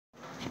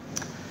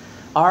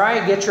All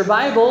right, get your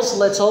Bibles.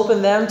 Let's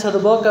open them to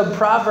the book of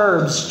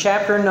Proverbs,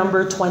 chapter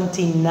number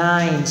 29.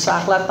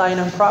 Sa aklat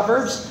tayo ng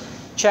Proverbs,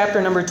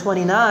 chapter number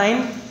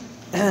 29.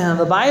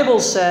 The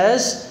Bible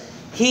says,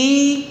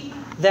 "He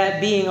that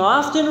being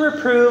often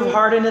reproved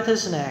hardeneth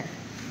his neck,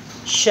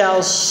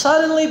 shall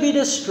suddenly be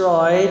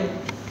destroyed,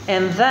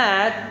 and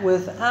that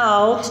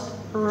without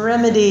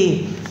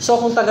remedy."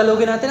 So kung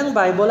Tagalogin natin ang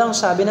Bible, ang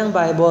sabi ng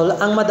Bible,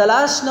 ang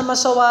madalas na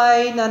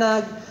masaway na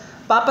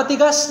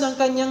nagpapatigas ng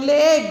kanyang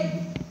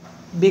leeg,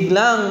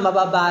 biglang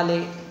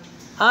mababali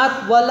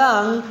at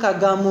walang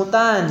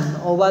kagamutan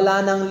o wala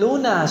ng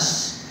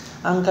lunas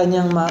ang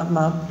kanyang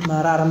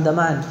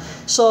mararamdaman.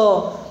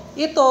 So,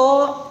 ito,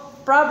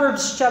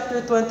 Proverbs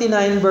chapter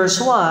 29 verse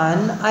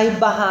 1 ay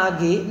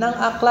bahagi ng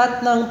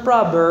aklat ng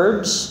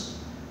Proverbs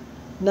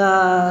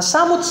na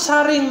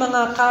samut-saring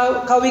mga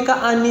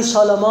kawikaan ni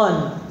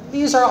Solomon.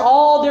 These are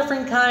all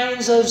different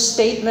kinds of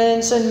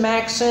statements and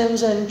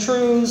maxims and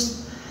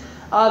truths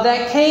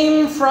that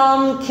came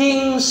from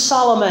King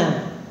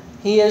Solomon.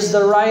 He is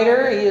the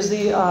writer. He is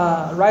the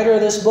writer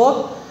of this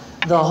book.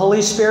 The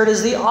Holy Spirit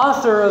is the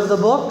author of the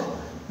book,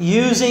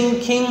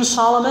 using King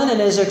Solomon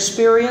and his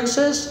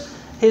experiences,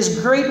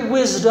 his great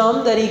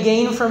wisdom that he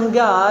gained from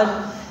God.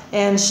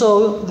 And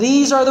so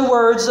these are the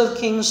words of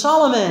King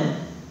Solomon.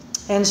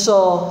 And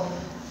so,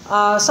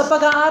 sa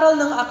pag-aaral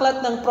ng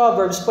aklat ng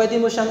Proverbs, pwede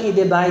mo siyang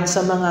i-divide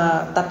sa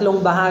mga tatlong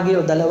bahagi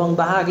o dalawang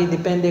bahagi,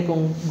 depende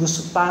kung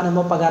paano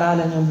mo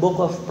pag-aralan yung book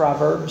of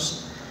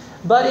Proverbs.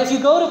 But if you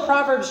go to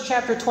Proverbs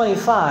chapter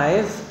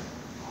 25,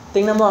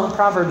 tingnan mo ang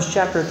Proverbs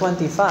chapter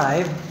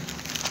 25,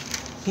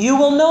 you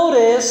will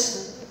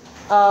notice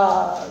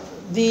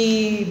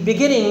the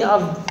beginning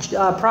of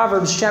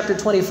Proverbs chapter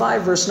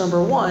 25, verse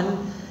number 1,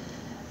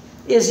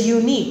 is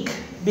unique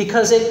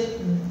because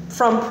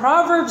from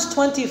Proverbs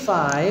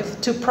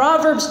 25 to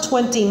Proverbs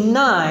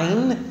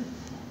 29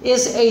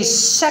 is a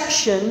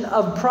section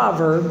of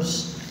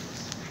Proverbs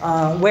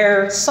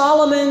where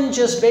Solomon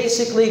just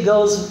basically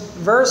goes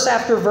verse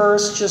after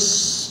verse,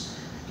 just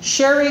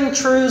sharing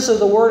truths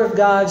of the Word of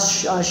God,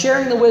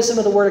 sharing the wisdom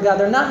of the Word of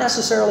God. They're not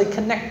necessarily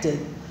connected.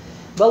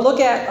 But look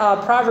at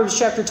Proverbs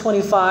chapter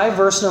 25,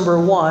 verse number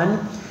 1.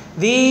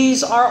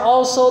 These are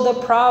also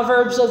the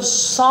Proverbs of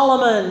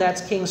Solomon,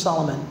 that's King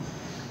Solomon,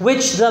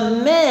 which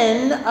the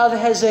men of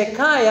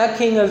Hezekiah,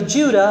 king of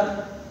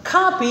Judah,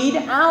 copied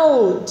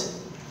out.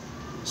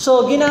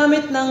 So,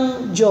 ginamit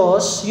ng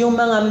Diyos yung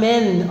mga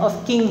men of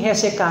King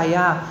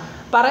Hezekiah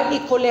para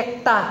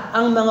i-kolekta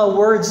ang mga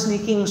words ni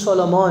King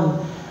Solomon.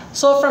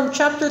 So, from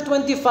chapter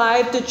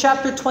 25 to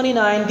chapter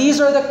 29, these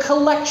are the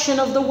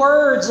collection of the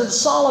words of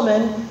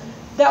Solomon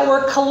that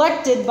were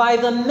collected by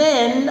the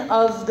men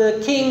of the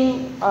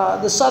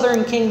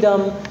southern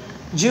kingdom,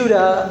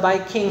 Judah, by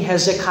King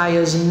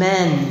Hezekiah's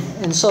men.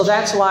 And so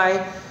that's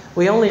why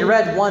we only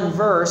read one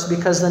verse,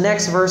 because the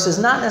next verse is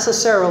not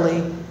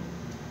necessarily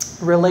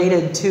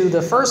related to the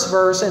first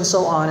verse, and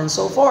so on and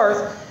so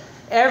forth.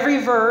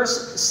 Every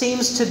verse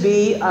seems to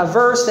be a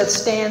verse that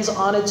stands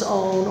on its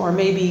own or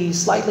maybe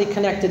slightly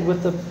connected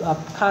with the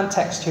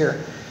context here.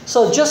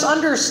 So just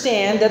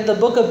understand that the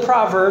book of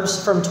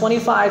Proverbs from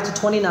 25 to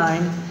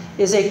 29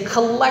 is a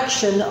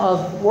collection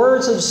of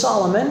words of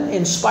Solomon,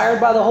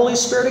 inspired by the Holy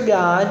Spirit of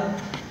God,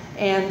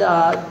 and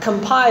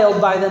compiled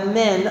by the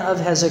men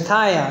of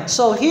Hezekiah.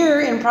 So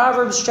here in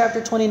Proverbs chapter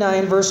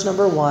 29, verse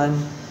number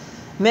 1,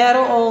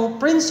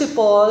 merong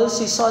principle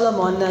si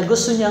Solomon na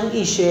gusto niyang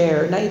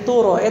i-share, na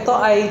ituro. Ito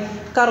ay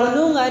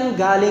karunungan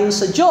galing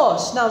sa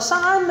Diyos. Now,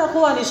 saan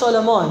nakuha ni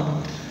Solomon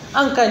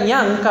ang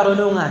kanyang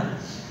karunungan?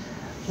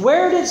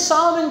 Where did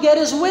Solomon get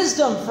his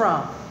wisdom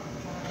from?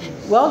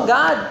 Well,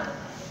 God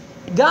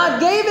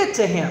gave it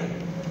to him,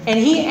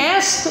 and he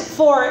asked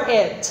for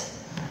it.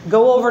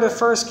 Go over to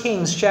 1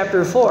 Kings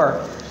chapter 4.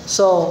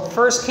 So,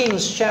 1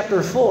 Kings chapter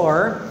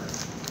 4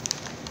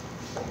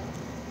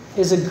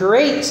 is a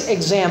great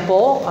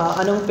example.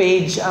 Anong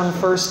page ang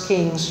 1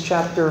 Kings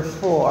chapter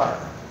 4?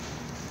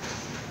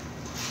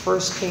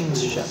 1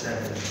 Kings chapter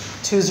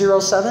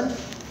 207?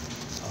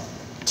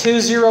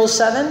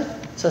 207?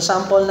 Sa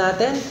sample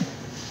natin.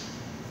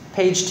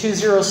 Page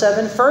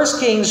 207. 1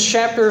 Kings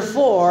chapter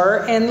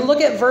 4, and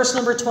look at verse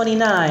number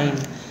 29.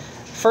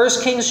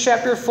 1 Kings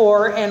chapter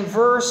 4 and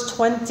verse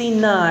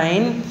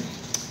 29.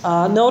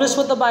 Notice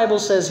what the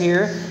Bible says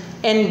here.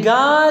 And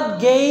God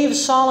gave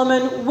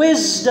Solomon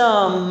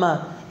wisdom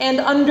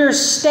and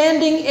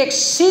understanding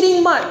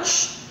exceeding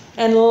much,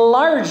 and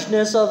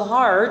largeness of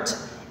heart,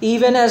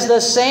 even as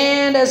the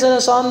sand as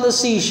is on the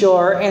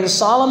seashore. And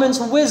Solomon's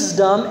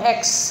wisdom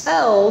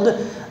excelled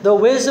the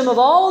wisdom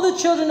of all the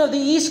children of the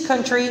east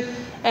country,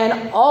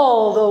 and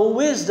all the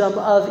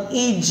wisdom of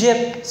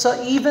Egypt. So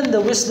even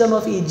the wisdom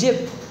of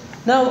Egypt.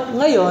 Now,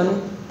 ngayon,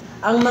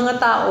 ang mga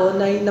tao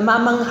na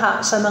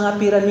namamangha sa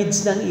mga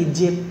pyramids ng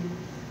Egypt,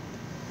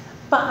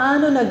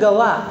 paano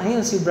nagawa?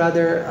 Ayun si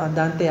Brother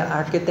Dante,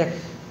 architect.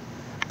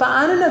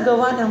 Paano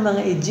nagawa ng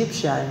mga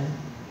Egyptian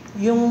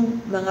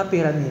yung mga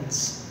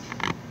pyramids?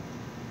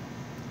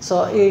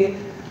 So,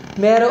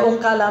 merong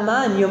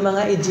kalaman yung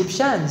mga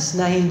Egyptians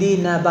na hindi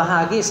na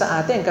bahagi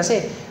sa atin.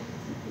 Kasi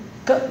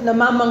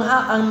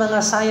namamangha ang mga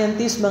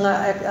scientists, mga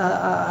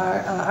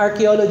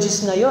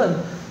archaeologists ngayon,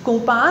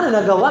 kung paano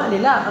nagawa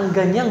nila ang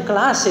ganyang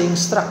klaseng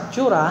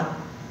struktura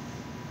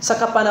sa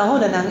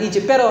kapanahonan ng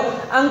Egypt. Pero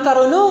ang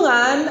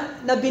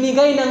karunungan na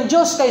binigay ng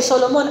Diyos kay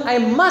Solomon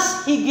ay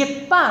mas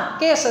higit pa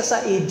kesa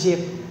sa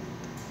Egypt.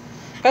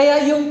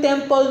 Kaya yung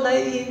temple na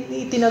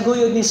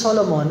itinaguyod ni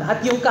Solomon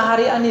at yung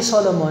kaharian ni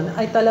Solomon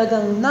ay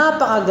talagang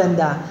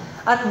napakaganda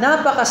at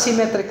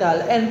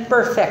napaka-symmetrical and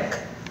perfect.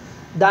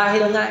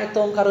 Dahil nga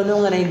itong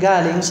karunungan ay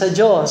galing sa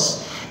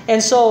Diyos. And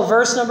so,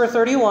 verse number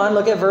 31,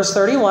 look at verse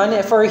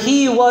 31. For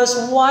he was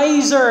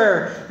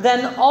wiser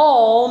than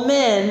all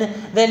men,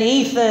 than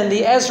Ethan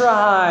the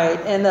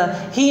Ezrahite, and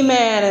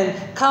Heman, and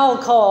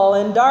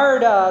Calcol, and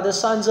Darda, the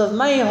sons of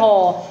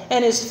Mahol.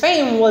 And his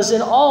fame was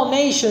in all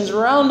nations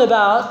round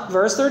about.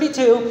 Verse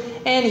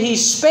 32, and he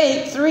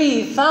spake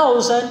 3,000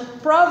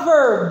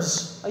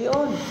 proverbs.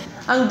 Ayun.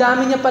 Ang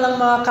dami niya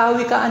palang mga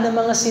kawikaan ng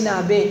mga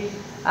sinabi.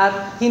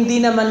 At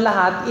hindi naman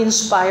lahat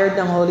inspired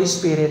ng Holy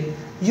Spirit.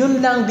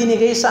 Yun lang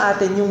binigay sa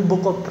atin yung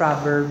Book of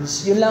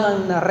Proverbs. Yun lang ang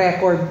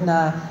na-record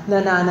na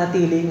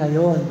nananatili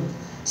ngayon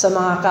sa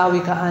mga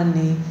kawikaan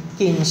ni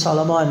King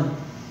Solomon.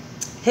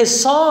 His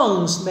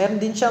songs,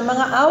 meron din siyang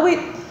mga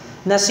awit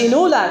na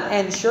sinulat.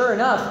 And sure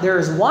enough,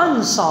 there's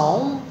one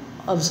psalm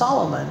of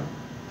Solomon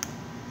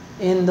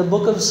in the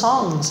Book of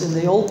Songs in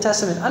the Old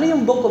Testament. Ano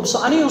yung Book of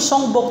Songs? Ano yung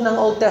songbook ng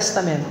Old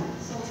Testament?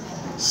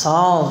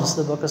 Psalms,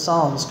 the Book of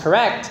Psalms.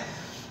 Correct.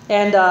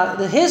 And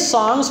his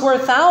songs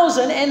were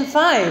 1,005.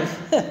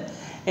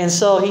 And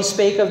so he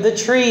spake of the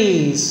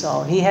trees.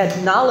 So he had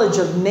knowledge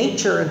of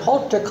nature and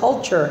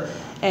horticulture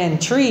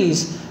and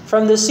trees.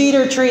 From the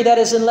cedar tree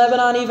that is in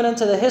Lebanon, even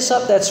unto the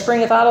hyssop that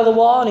springeth out of the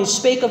wall. And he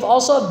spake of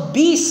also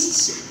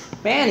beasts.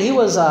 Man, he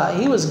was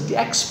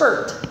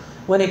expert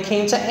when it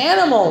came to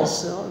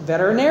animals,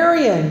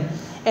 veterinarian.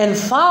 And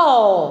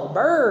fowl,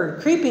 bird,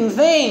 creeping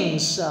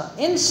things,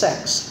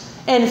 insects,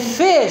 and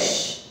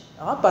fish.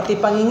 Pati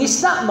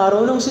pangingisda,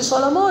 marunong si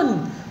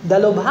Solomon.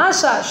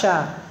 Dalubhasa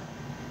siya.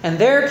 And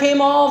there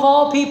came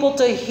all people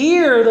to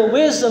hear the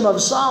wisdom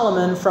of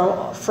Solomon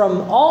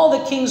from all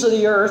the kings of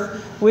the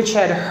earth, which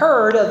had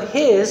heard of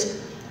his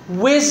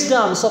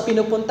wisdom. So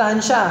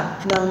pinupuntahan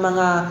siya ng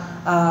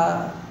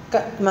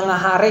mga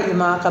hari, yung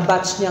mga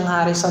kabatch niyang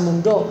hari sa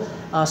mundo.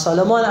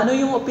 Solomon, ano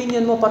yung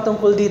opinion mo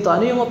patungkol dito?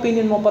 Ano yung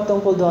opinion mo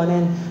patungkol doon?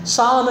 And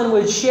Solomon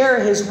would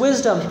share his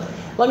wisdom.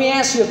 Let me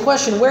ask you a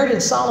question. Where did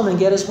Solomon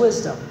get his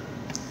wisdom?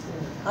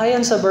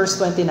 Ayon sa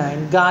verse 29,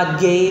 God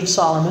gave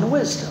Solomon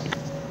wisdom.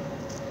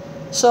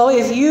 So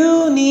if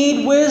you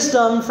need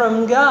wisdom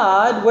from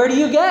God, where do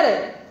you get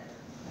it?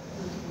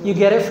 You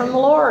get it from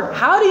the Lord.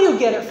 How do you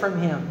get it from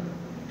Him?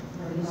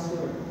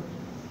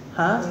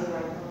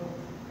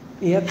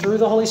 Yeah,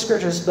 through the Holy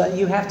Scriptures, but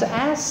you have to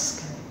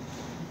ask.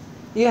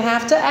 You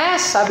have to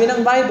ask. Sabi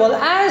ng Bible,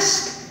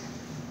 ask.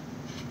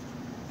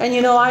 And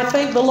I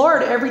thank the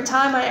Lord every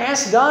time I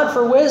ask God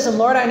for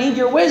wisdom. Lord, I need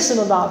your wisdom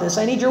about this.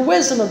 I need your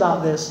wisdom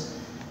about this.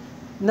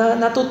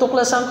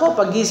 Natutuklasan ko,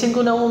 pagising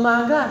ko ng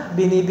umaga,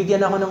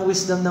 binibigyan ako ng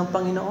wisdom ng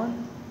Panginoon.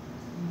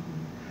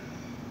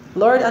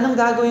 Lord, anong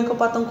gagawin ko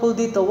patungkol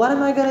dito? What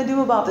am I going to do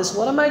about this?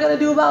 What am I going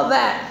to do about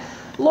that?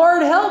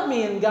 Lord, help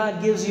me. And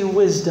God gives you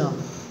wisdom.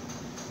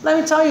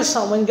 Let me tell you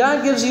something. When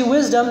God gives you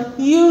wisdom,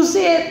 use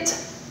it.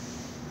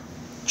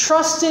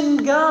 Trust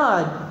in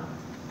God.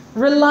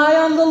 Rely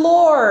on the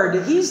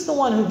Lord. He's the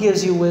one who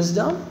gives you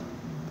wisdom.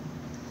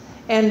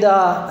 And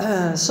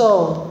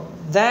so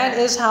that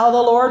is how the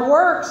Lord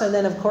works. And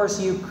then of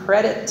course, you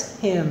credit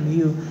Him.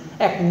 You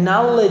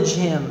acknowledge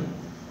Him.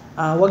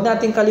 Huwag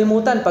nating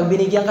kalimutan, pag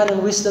binigyan ka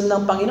ng wisdom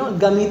ng Panginoon,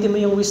 gamitin mo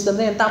yung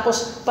wisdom na yan.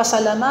 Tapos,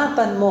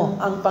 pasalamatan mo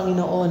ang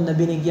Panginoon na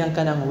binigyan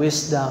ka ng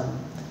wisdom.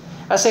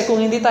 Kasi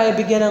kung hindi tayo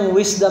bigyan ng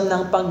wisdom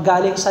ng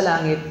panggaling sa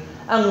langit,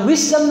 ang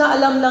wisdom na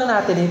alam lang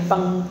natin ay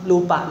pang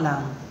lupa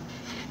lang.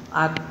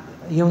 At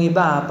yung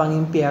iba, pang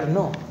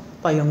impyerno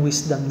pa yung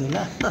wisdom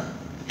nila.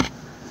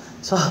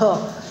 So,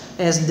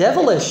 it's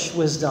devilish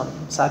wisdom,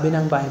 sabi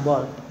ng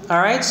Bible.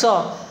 Alright,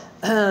 so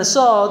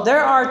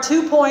there are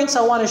 2 points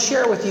I want to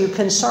share with you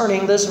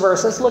concerning this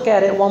verse. Let's look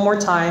at it one more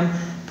time.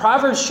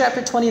 Proverbs chapter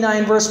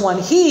 29, verse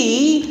 1.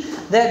 He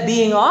that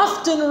being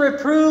often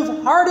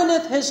reproved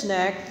hardeneth his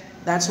neck.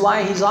 That's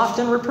why he's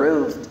often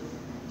reproved.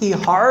 He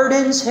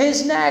hardens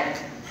his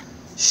neck.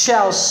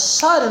 Shall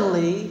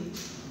suddenly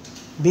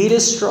be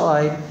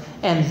destroyed.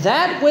 And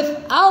that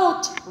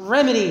without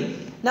remedy.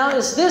 Now,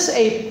 is this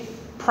a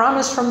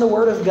promise from the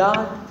Word of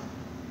God?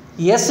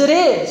 Yes, it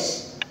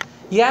is.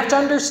 You have to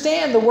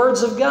understand the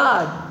words of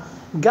God.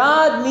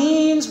 God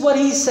means what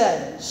He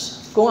says.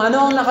 Kung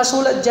ano ang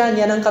nakasulat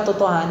dyan, yan ang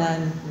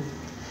katotohanan.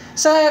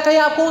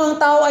 Kaya kung ang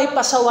tao ay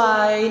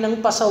pasaway, ng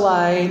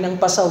pasaway, ng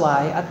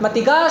pasaway, at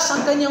matigas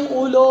ang kanyang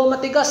ulo,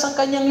 matigas ang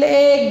kanyang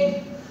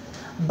leeg,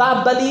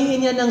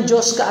 babaliin yan ng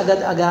Diyos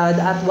kaagad-agad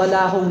at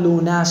wala hong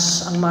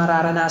lunas ang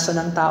mararanasan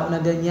ng tao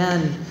na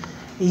ganyan.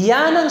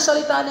 Yan ang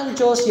salita ng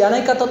Diyos, yan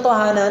ay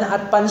katotohanan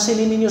at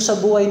pansinin ninyo sa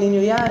buhay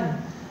ninyo yan.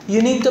 You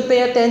need to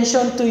pay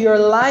attention to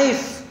your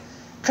life.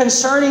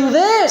 Concerning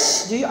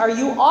this, are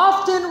you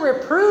often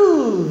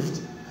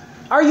reproved?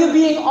 Are you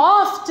being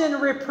often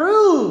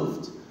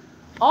reproved?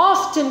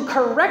 Often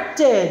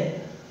corrected?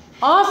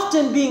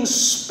 Often being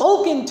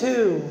spoken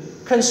to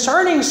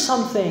concerning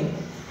something?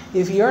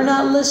 If you're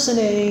not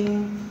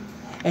listening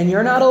and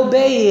you're not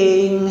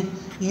obeying,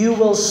 you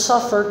will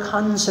suffer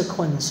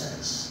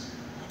consequences.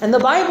 And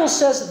the Bible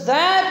says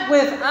that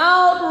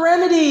without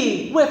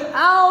remedy,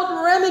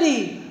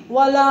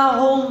 wala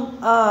hong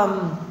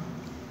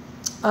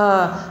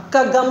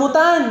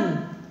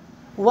kagamutan,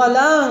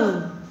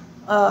 walang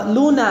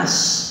lunas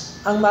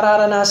ang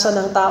mararanasan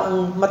ng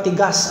taong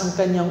matigas ang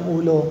kanyang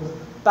ulo.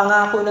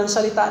 Pangako ng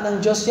salita ng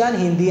Diyos yan,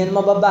 hindi yan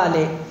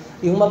mababali.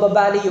 Yung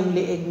mababali yung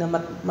liig na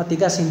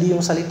matigas, hindi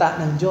yung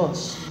salita ng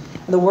Diyos.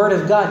 The Word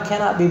of God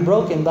cannot be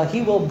broken, but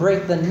He will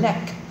break the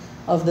neck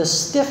of the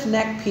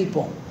stiff-necked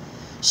people.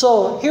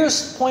 So,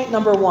 here's point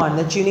number 1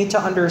 that you need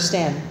to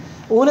understand.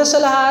 Una sa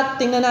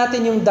lahat, tingnan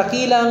natin yung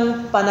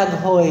dakilang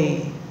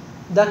panaghoy.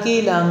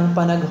 Dakilang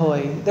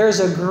panaghoy. There's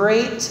a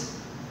great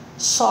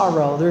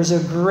sorrow. There's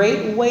a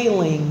great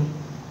wailing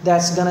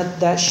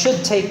that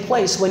should take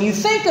place when you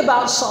think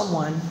about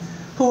someone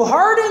who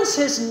hardens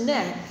his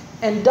neck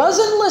and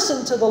doesn't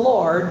listen to the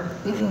Lord.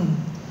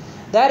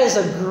 That is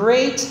a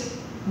great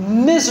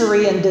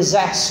misery and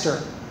disaster.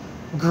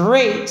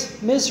 Great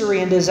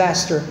misery and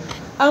disaster.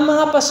 Ang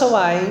mga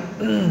pasaway,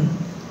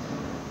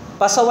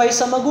 pasaway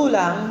sa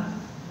magulang,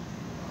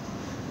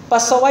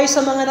 pasaway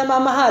sa mga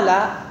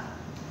namamahala,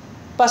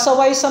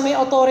 pasaway sa may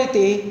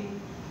authority.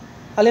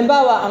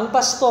 Halimbawa, ang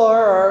pastor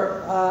or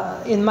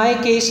in my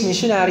case,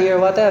 missionary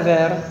or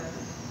whatever,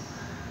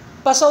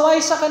 pasaway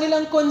sa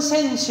kanilang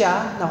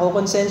konsensya,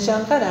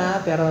 nakukonsensyahan ka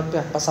na, pero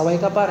pasaway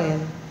ka pa rin.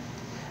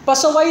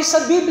 Pasaway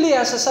sa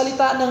Biblia, sa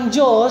salita ng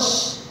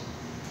Diyos,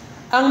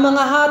 ang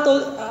mga hatol,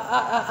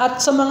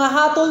 at sa mga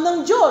hatol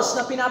ng Diyos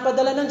na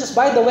pinapadala ng Diyos.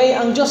 By the way,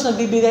 ang Diyos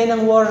nagbibigay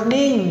ng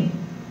warning.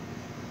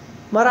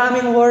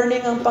 Maraming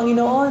warning ang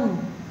Panginoon.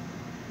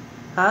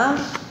 Ha?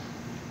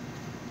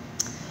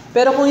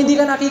 Pero kung hindi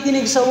ka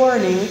nakikinig sa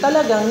warning,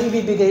 talagang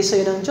ibibigay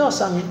sa iyo ng Diyos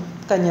ang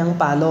kanyang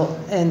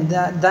palo. And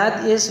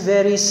that is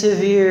very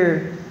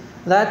severe.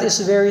 That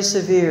is very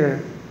severe.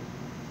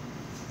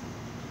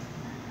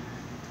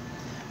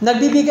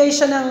 Nagbibigay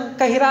siya ng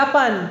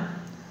kahirapan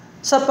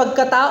sa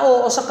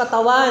pagkatao o sa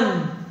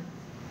katawan.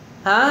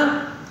 Ha?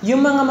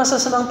 Yung mga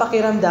masasamang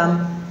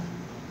pakiramdam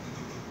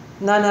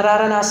na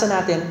nararanasan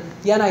natin,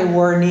 yan ay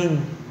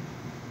warning.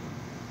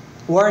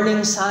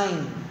 Warning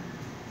sign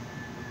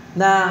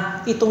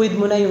na ituwid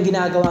mo na yung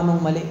ginagawa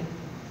mong mali.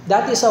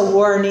 That is a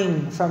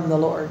warning from the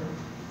Lord.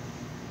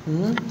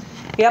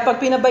 Kaya pag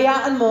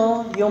pinabayaan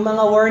mo yung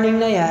mga warning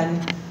na yan,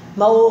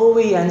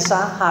 mauuwi yan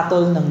sa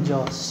hatol ng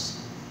Diyos.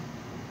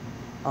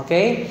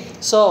 Okay?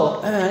 So,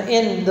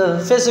 in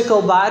the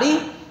physical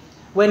body,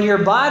 when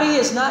your body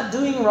is not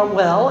doing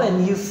well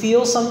and you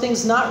feel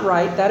something's not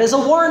right, that is a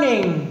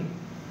warning.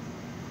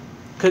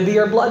 Could be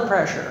your blood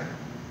pressure.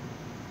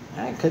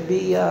 It could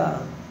be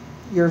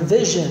your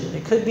vision.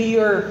 It could be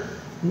your,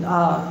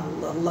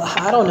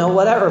 I don't know,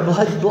 whatever,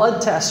 blood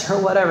test or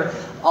whatever.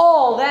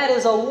 All that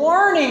is a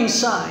warning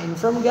sign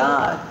from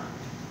God.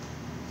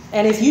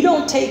 And if you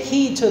don't take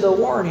heed to the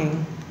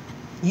warning,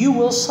 you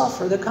will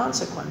suffer the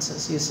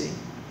consequences, you see.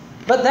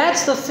 But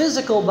that's the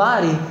physical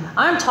body.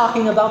 I'm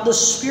talking about the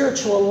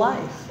spiritual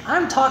life.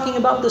 I'm talking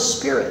about the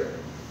spirit.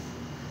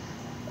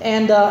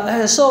 And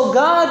so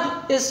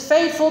God is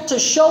faithful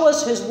to show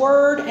us His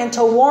Word and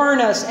to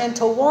warn us and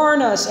to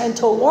warn us and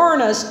to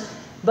warn us.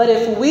 But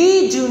if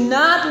we do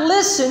not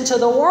listen to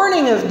the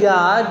warning of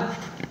God,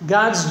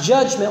 God's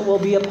judgment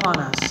will be upon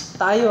us.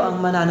 Tayo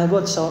ang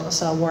mananagot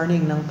sa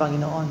warning ng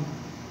Panginoon.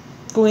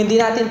 Kung hindi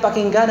natin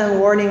pakinggan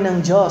ang warning ng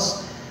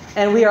Diyos.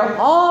 And we are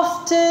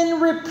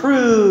often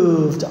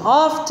reproved.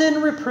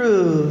 Often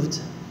reproved.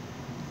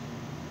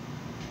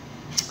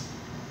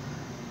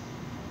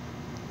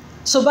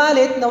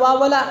 Subalit,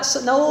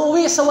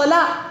 nauuwi sa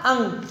wala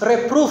ang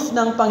reproof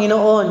ng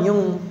Panginoon,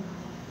 yung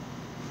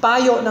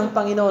payo ng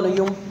Panginoon,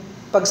 yung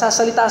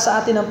pagsasalita sa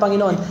atin ng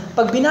Panginoon.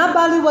 Pag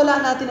binabaliwala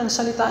natin ang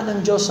salita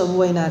ng Diyos sa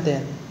buhay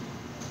natin,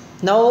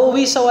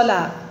 nauuwi sa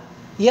wala,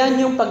 yan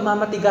yung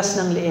pagmamatigas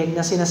ng leeg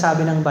na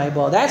sinasabi ng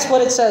Bible. That's what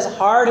it says,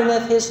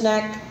 hardeneth his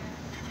neck.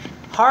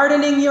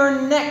 Hardening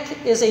your neck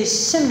is a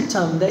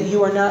symptom that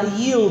you are not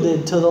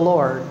yielded to the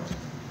Lord.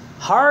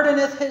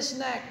 Hardeneth his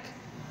neck.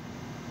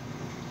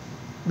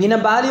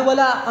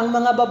 Binabaliwala ang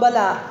mga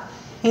babala,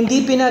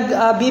 hindi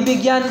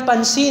pinagbibigyan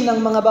pansin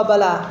ng mga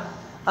babala,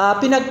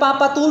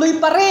 pinagpapatuloy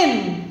pa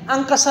rin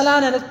ang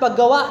kasalanan at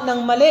paggawa ng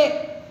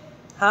mali.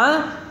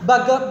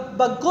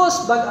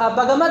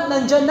 Bagamat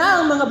nandyan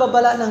na ang mga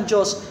babala ng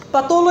Diyos,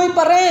 patuloy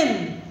pa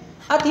rin.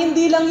 At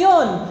hindi lang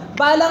yon,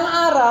 balang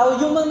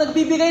araw, yung mga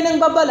nagbibigay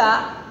ng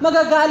babala,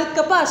 magagalit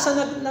ka pa sa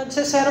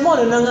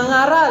nagsesermon,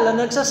 nangangaral,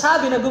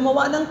 nagsasabi na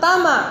gumawa ng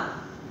tama.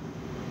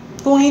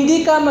 Kung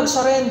hindi ka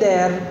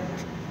mag-surrender,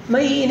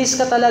 maiinis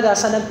ka talaga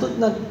sa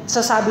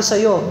nagsasabi sa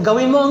iyo,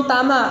 gawin mo ang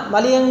tama,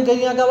 mali ang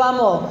ginagawa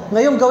mo,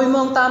 ngayon gawin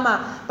mo ang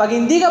tama. Pag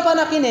hindi ka pa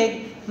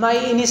nakinig,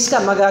 maiinis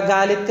ka,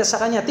 magagalit ka sa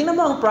kanya. Tingnan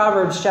mo ang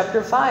Proverbs chapter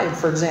 5,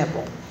 for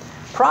example.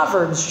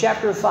 Proverbs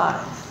chapter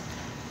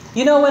 5.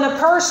 You know, when a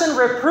person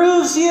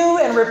reproves you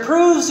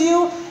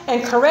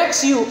and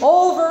corrects you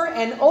over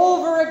and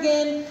over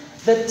again,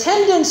 the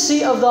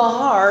tendency of the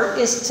heart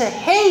is to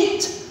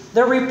hate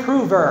the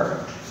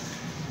reprover.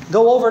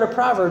 Go over to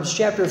Proverbs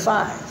chapter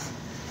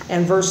 5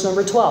 and verse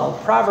number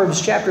 12. Proverbs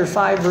chapter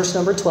 5, verse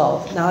number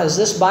 12. Now, is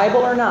this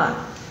Bible or not?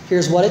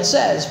 Here's what it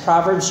says.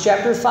 Proverbs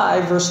chapter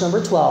 5, verse number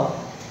 12.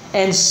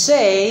 And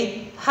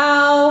say,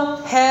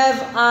 how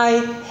have I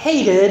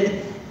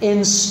hated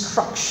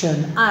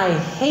instruction? I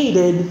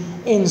hated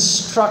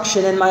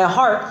instruction, and my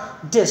heart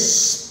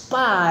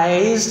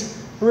despised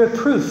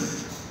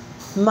reproof.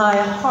 My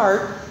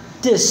heart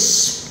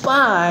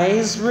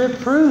despised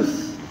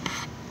reproof.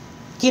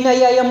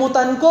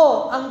 Kinayayamutan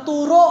ko ang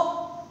turo.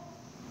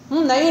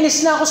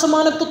 Nainis na ako sa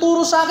mga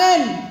nagtuturo sa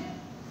akin.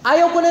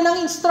 Ayaw ko na ng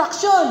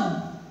instruction.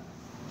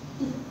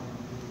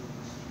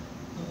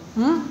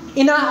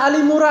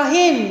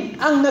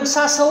 Inaalimurahin ang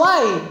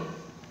nagsasaway.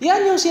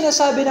 Yan yung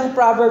sinasabi ng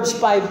Proverbs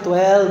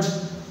 5:12.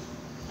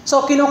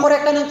 So,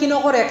 kinokorek ka ng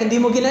kinokorek, hindi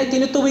mo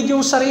tinutuwid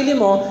yung sarili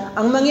mo,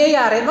 ang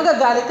mangyayari,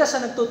 magagalit ka sa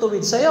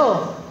nagtutuwid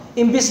sa'yo.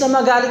 Imbis na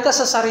magalit ka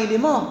sa sarili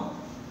mo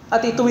at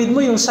ituwid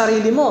mo yung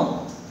sarili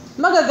mo,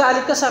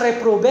 magagalit ka sa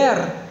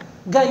reprover.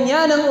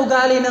 Ganyan ang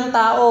ugali ng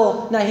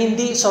tao na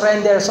hindi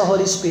surrender sa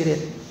Holy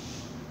Spirit.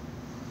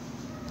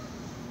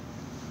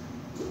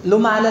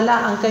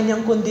 Lumalala ang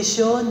kanyang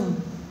kondisyon.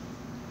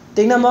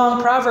 Tingnan mo ang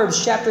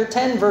Proverbs chapter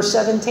 10 verse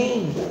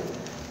 17.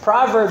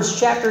 Proverbs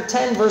chapter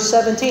 10 verse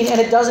 17,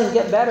 and it doesn't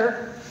get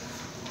better.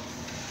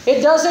 It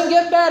doesn't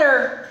get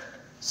better.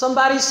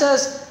 Somebody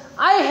says,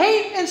 I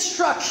hate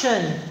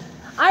instruction.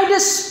 I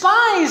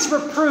despise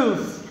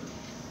reproof.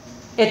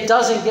 It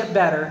doesn't get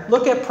better.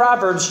 Look at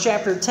Proverbs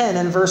chapter 10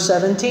 and verse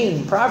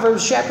 17.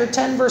 Proverbs chapter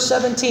 10 verse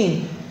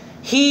 17.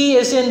 He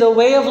is in the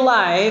way of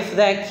life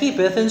that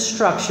keepeth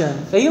instruction.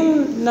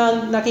 Yung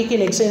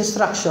nakikinig sa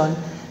instruction,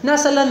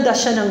 nasa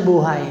landas siya ng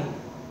buhay.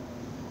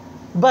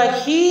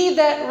 But he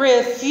that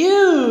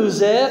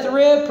refuseth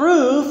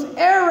reproof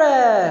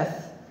erreth.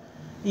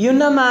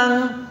 Yun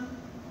namang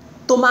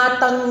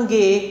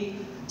tumatanggi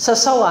sa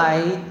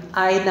saway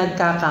ay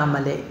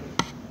nagkakamali.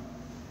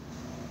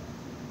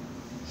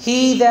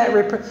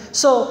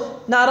 So,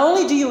 not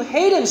only do you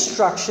hate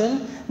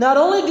instruction, not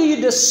only do you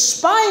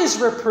despise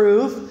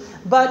reproof,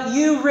 but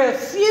you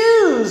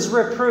refuse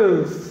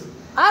reproof.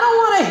 I don't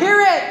want to hear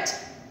it.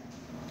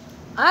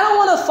 I don't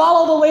want to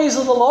follow the ways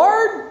of the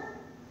Lord.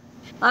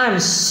 I'm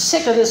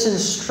sick of this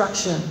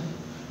instruction.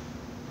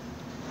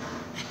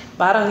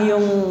 Parang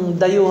yung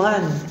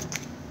dayuhan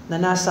na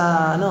nasa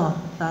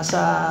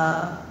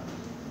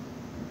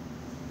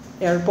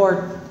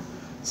airport.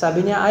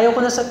 Sabi niya, ayaw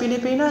ko na sa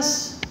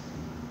Pilipinas.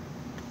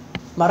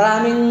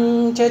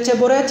 Maraming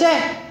cheche-bureche.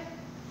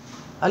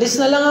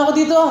 Alis na lang ako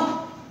dito.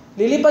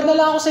 Lilipad na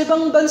lang ako sa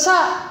ibang bansa.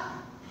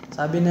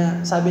 Sabi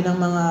ng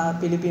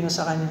mga Pilipino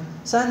sa kanya,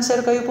 saan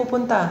sir kayo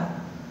pupunta?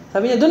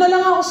 Sabi niya, doon na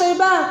lang ako sa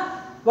iba.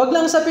 Wag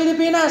lang sa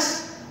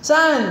Pilipinas.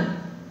 Saan?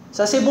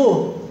 Sa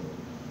Cebu.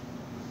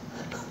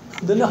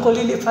 Doon ako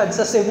lilipad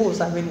sa Cebu,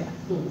 sabi niya.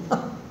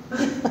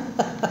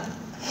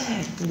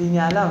 Hindi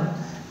niya alam.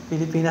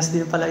 Pilipinas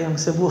din pala yung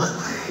Cebu.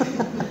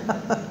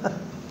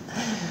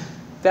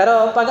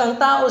 Pero pag ang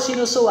tao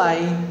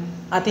sinusuway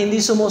at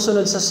hindi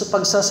sumusunod sa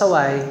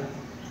pagsasaway,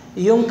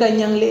 yung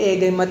kanyang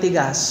leeg ay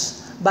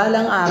matigas.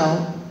 Balang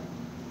araw,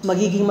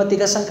 magiging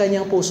matigas ang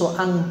kanyang puso.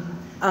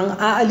 Ang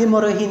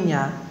aalimurahin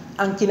niya,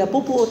 ang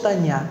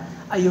kinapupuutan niya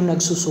ay yung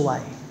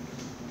nagsusuway.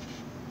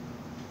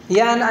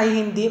 Yan ay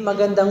hindi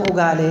magandang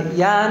ugali.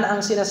 Yan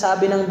ang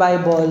sinasabi ng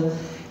Bible,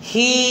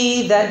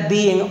 he that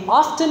being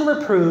often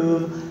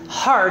reproved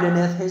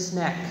hardeneth his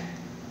neck.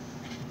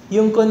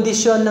 Yung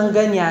kondisyon ng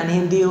ganyan,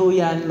 hindi ho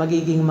yan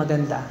magiging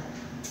maganda.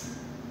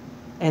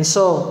 And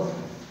so,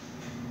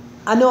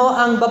 ano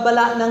ang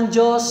babala ng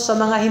Diyos sa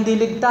mga hindi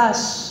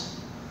ligtas?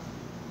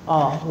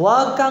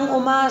 Huwag kang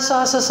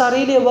umasa sa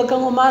sarili, huwag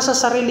kang umasa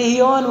sa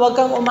relihiyon, huwag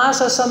kang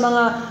umasa sa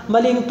mga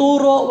maling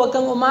turo, huwag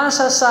kang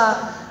umasa sa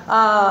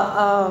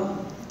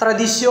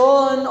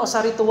tradisyon o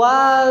sa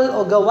ritual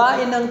o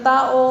gawain ng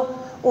tao.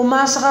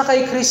 Umasa ka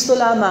kay Kristo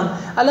lamang.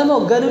 Alam mo,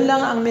 ganun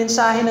lang ang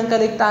mensahe ng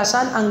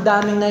kaligtasan, ang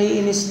daming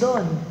naiinis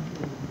doon.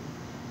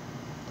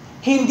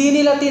 Hindi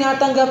nila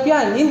tinatanggap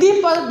yan. Hindi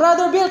pa,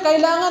 Brother Bill,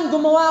 kailangan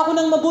gumawa ako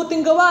ng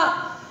mabuting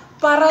gawa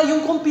para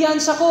yung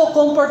kumpiyansa ko,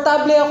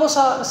 komportable ako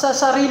sa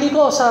sarili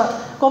ko,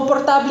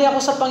 komportable ako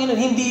sa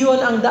Panginoon. Hindi yun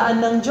ang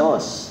daan ng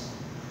Diyos.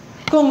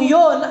 Kung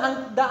yun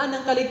ang daan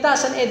ng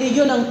kaligtasan, edi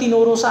yun ang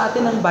tinuro sa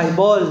atin ng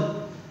Bible.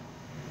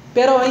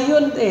 Pero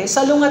yun,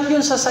 salungat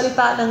yun sa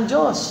salita ng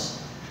Diyos.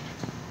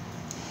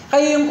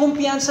 Kaya yung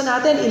kumpiyansa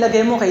natin,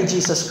 ilagay mo kay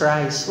Jesus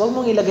Christ. Huwag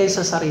mong ilagay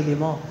sa sarili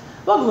mo.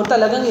 Huwag mo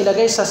talagang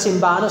ilagay sa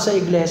simbahan o sa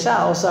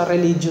iglesia o sa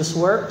religious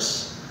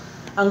works.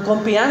 Ang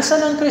kumpiyansa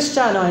ng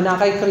Kristiyano ay na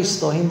kay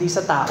Kristo, hindi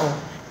sa tao.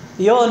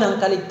 Yon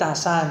ang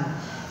kaligtasan.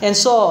 And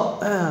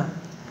so,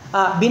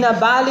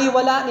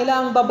 binabaliwala nila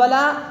ang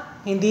babala,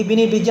 hindi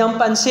binibigyang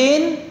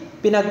pansin,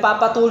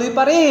 pinagpapatuloy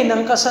pa rin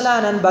ang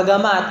kasalanan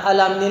bagamat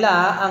alam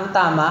nila ang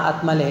tama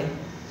at mali.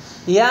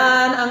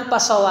 Yan ang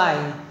pasaway.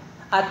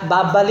 At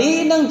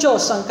babaliin ng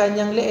Diyos ang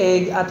kanyang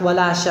leeg at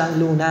wala siyang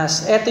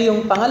lunas. Ito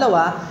yung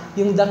pangalawa,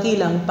 yung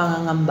dakilang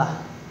pangangamba.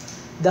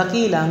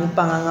 Dakilang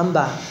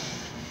pangangamba.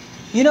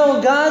 You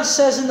know, God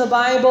says in the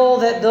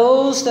Bible that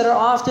those that are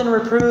often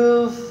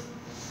reproved,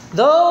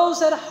 those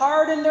that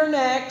harden their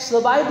necks, the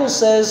Bible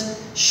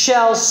says,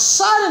 shall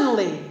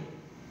suddenly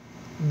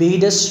be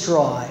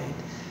destroyed.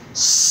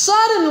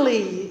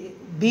 Suddenly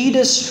be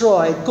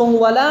destroyed. Kung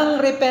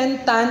walang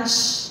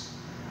repentance,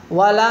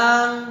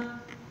 walang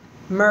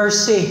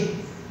mercy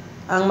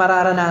ang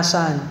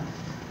mararanasan.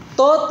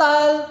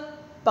 Total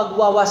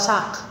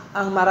pagwawasak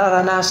ang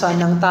mararanasan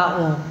ng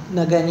tao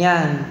na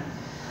ganyan.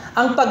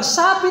 Ang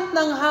pagsapit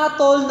ng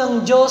hatol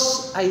ng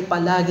Diyos ay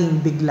palaging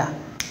bigla.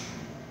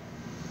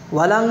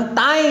 Walang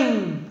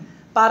time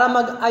para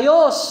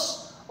mag-ayos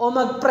o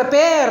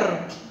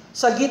mag-prepare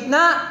sa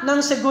gitna ng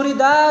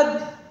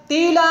seguridad,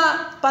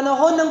 tila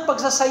panahon ng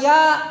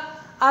pagsasaya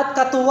at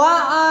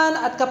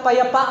katuwaan at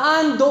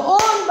kapayapaan,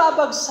 doon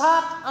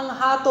babagsak ang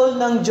hatol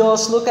ng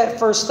Diyos. Look at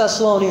 1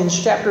 Thessalonians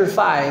chapter 5.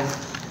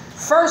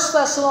 1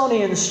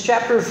 Thessalonians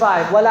chapter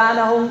 5. Wala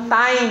na hong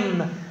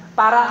time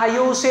para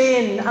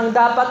ayusin ang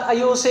dapat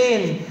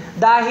ayusin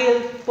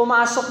dahil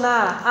pumasok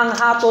na ang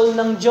hatol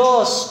ng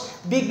Diyos.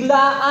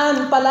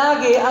 Biglaan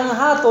palagi ang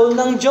hatol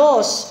ng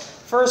Diyos.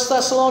 1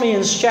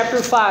 Thessalonians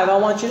chapter 5. I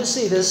want you to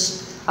see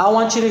this. I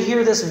want you to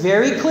hear this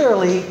very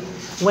clearly.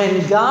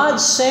 When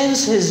God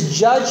sends His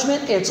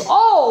judgment, it's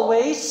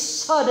always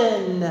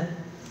sudden.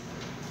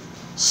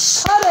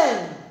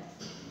 Sudden.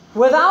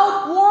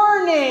 Without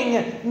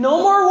warning. No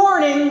more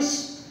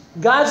warnings.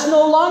 God's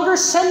no longer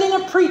sending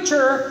a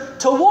preacher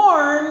to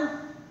warn.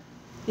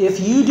 If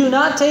you do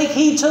not take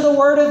heed to the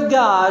Word of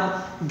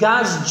God,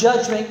 God's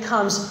judgment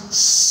comes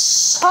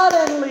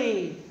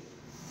suddenly.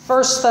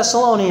 1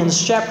 Thessalonians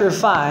chapter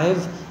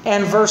 5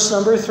 and verse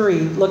number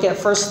 3. Look at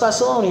 1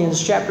 Thessalonians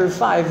chapter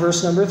 5,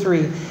 verse number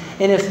 3.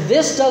 And if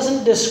this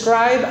doesn't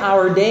describe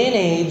our day and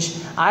age,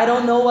 I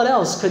don't know what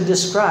else could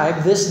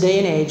describe this day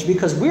and age,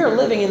 because we are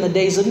living in the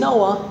days of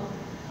Noah.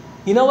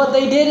 You know what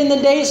they did in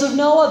the days of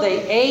Noah?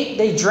 They ate,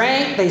 they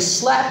drank, they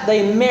slept,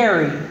 they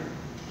married.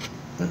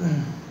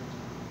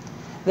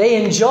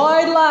 They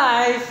enjoyed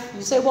life.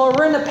 You say, well,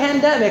 we're in a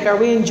pandemic. Are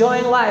we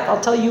enjoying life?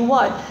 I'll tell you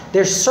what,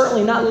 they're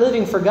certainly not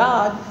living for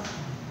God.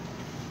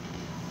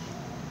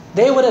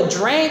 They would have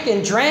drank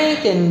and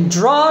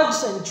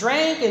drugs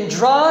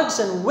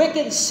and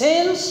wicked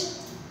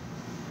sins.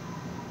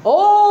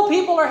 Oh,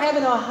 people are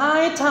having a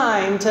high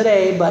time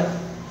today, but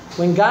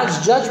when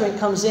God's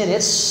judgment comes in,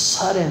 it's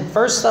sudden. 1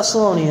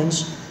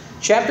 Thessalonians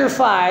chapter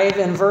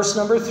 5 and verse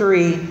number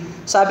 3,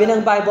 sabi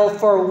ng Bible,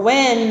 for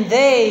when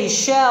they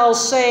shall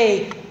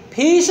say,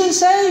 peace and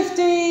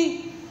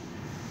safety,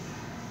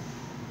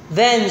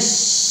 then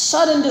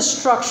sudden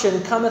destruction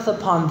cometh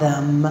upon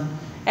them.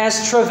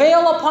 As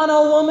travail upon a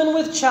woman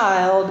with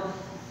child,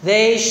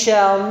 they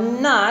shall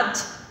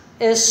not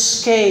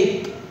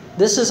escape.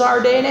 This is our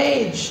day and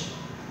age.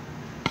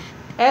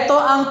 Ito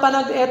ang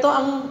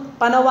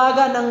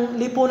panawagan ng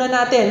lipunan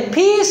natin.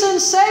 Peace and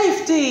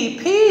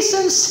safety! Peace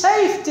and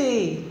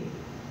safety!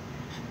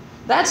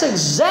 That's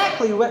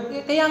exactly what,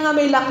 kaya nga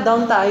may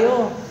lockdown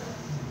tayo.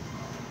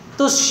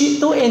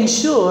 To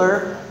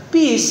ensure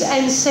peace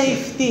and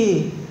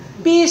safety.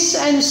 Peace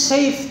and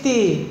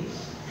safety.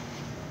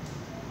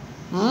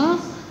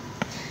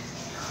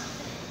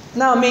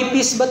 Now, may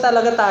peace ba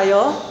talaga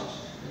tayo?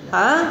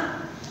 Ha?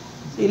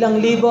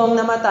 Ilang libo ang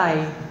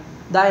namatay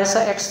dahil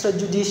sa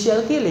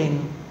extrajudicial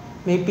killing.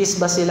 May peace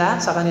ba sila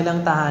sa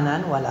kanilang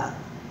tahanan? Wala.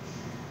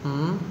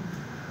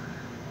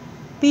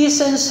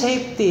 Peace and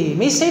safety.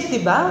 May safety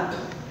ba?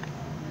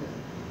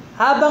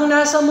 Habang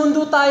nasa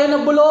mundo tayo na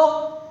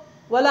bulok,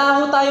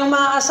 wala ho tayong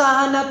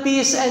maaasahan na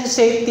peace and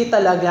safety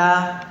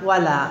talaga.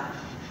 Wala.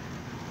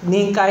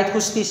 Kahit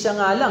hustisya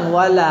nga lang,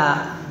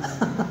 wala.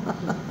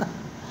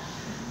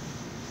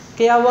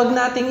 Kaya wag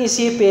nating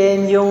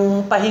isipin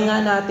yung pahinga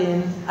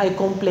natin ay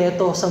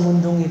kompleto sa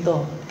mundong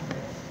ito.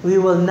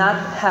 We will not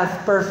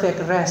have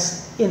perfect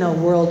rest in a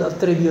world of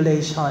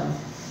tribulation.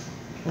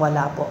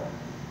 Wala po.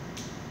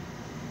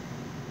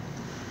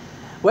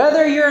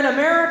 Whether you're in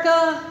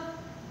America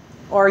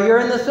or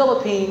you're in the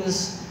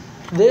Philippines,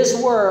 this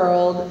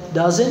world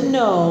doesn't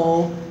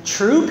know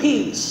true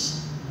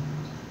peace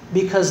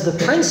because the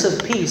Prince of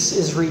Peace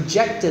is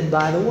rejected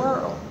by the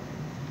world.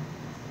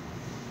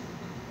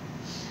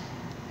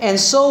 And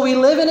so we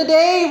live in a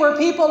day where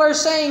people are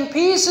saying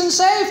peace and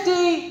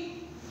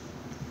safety.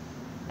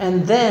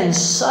 And then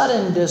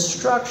sudden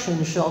destruction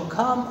shall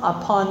come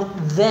upon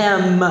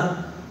them.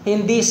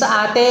 Hindi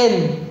sa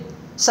atin,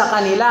 sa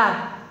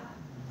kanila.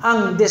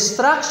 Ang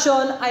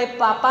destruction ay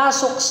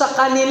papasok sa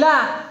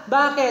kanila.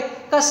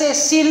 Bakit? Kasi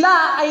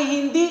sila ay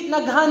hindi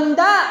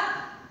naghanda.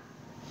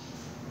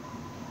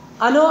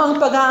 Ano ang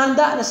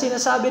paghahanda na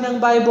sinasabi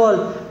ng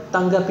Bible?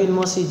 Tanggapin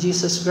mo si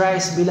Jesus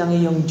Christ bilang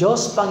iyong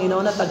Diyos,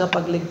 Panginoon at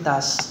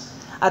tagapagligtas.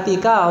 At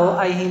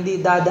ikaw ay hindi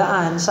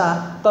dadaan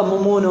sa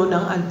pamumuno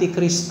ng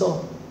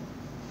Antikristo.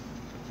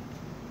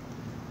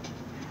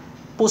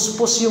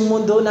 Puspos yung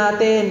mundo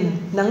natin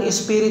ng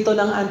espiritu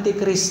ng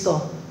Antikristo.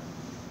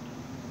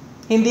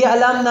 Hindi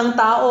alam ng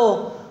tao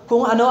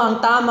kung ano ang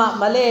tama,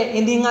 mali.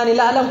 Hindi nga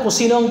nila alam kung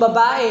sino ang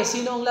babae,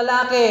 sino ang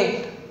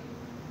lalaki.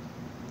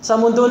 Sa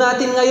mundo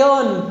natin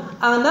ngayon,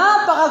 ang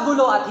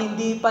napakagulo at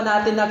hindi pa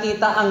natin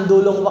nakita ang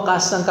dulong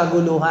wakas ng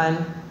kaguluhan.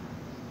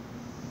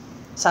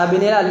 Sabi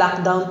nila,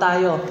 lockdown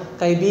tayo.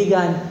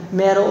 Kaibigan,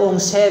 merong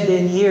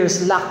 7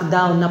 years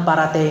lockdown na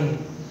parating.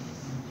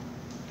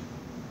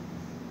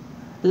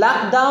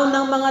 Lockdown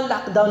ng mga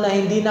lockdown na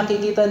hindi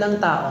nakikita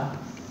ng tao,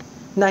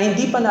 na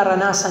hindi pa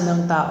naranasan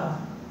ng tao.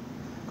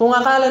 Kung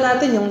akala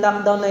natin yung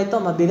lockdown na ito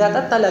mabigat,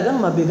 at talagang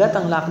mabigat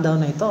ang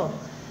lockdown na ito.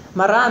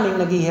 Maraming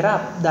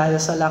naghihirap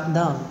dahil sa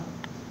lockdown.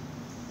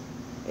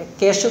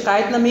 Kesyo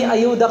kahit na may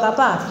ayuda ka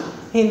pa,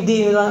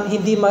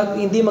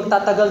 hindi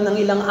magtatagal ng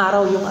ilang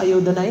araw yung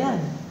ayuda na yan.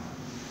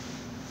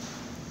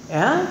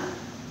 Yeah?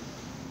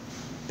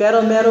 Pero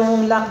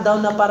merong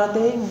lockdown na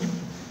parating.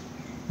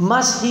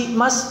 Mas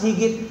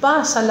higit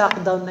pa sa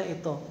lockdown na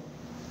ito.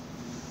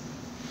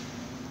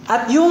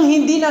 At yung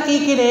hindi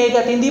nakikinig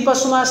at hindi pa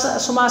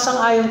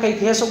sumasang-ayon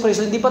kay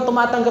Jesucristo, hindi pa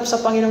tumatanggap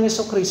sa Panginoong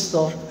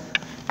Jesucristo,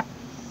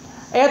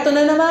 eto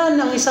na naman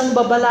ang isang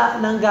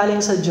babala ng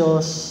galing sa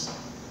Diyos.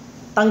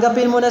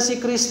 Tanggapin mo na si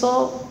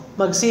Kristo,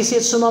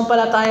 magsisi at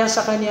sumampalataya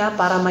sa Kanya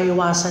para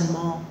maiwasan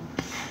mo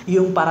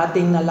yung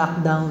parating na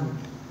lockdown.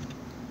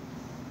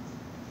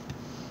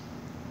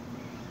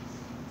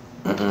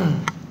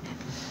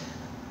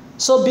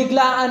 So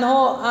biglaan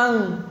ho ang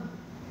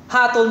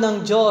hatol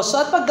ng Diyos.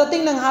 So, at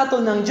pagdating ng hatol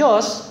ng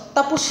Diyos,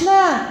 tapos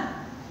na.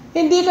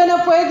 Hindi ka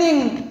na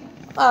pwedeng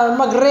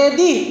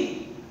mag-ready.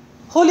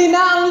 Huli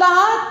na ang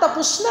lahat,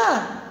 tapos na.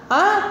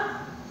 Ha?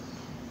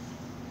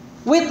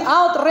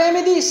 Without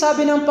remedy,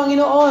 sabi ng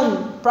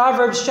Panginoon,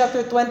 Proverbs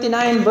chapter 29,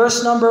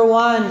 verse number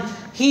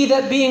 1, He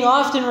that being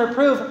often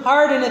reproved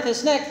hardeneth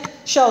his neck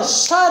shall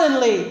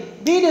suddenly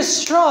be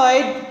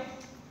destroyed.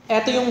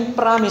 Ito yung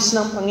promise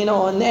ng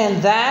Panginoon.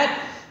 And that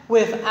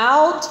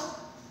without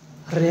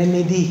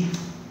remedy.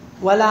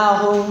 Wala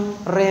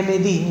akong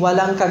remedy.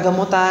 Walang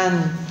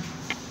kagamutan.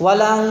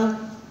 Walang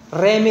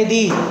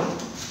remedy.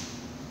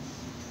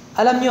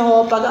 Alam niyo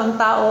ho, pag ang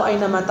tao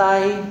ay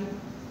namatay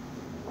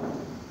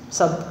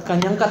sa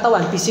kanyang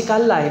katawan,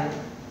 physical life,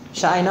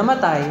 siya ay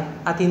namatay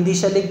at hindi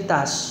siya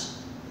ligtas,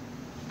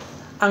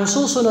 ang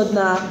susunod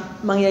na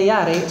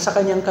mangyayari sa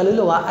kanyang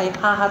kaluluwa ay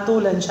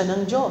hahatulan siya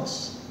ng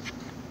Diyos.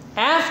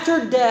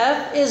 After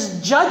death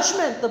is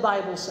judgment, the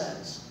Bible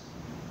says.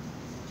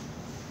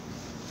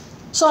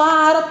 So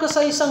haharap ka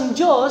sa isang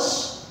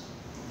Diyos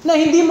na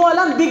hindi mo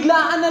alam,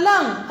 biglaan na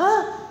lang. Ha?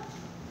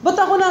 Ba't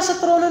ako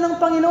nasa trono ng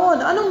Panginoon?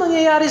 Anong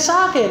mangyayari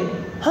sa akin?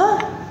 Ha?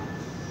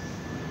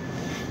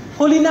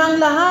 Huli na ang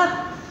lahat.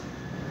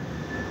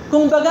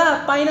 Kung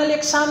baga, final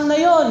exam na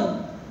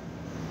yon.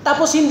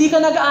 Tapos hindi ka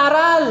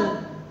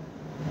nag-aral.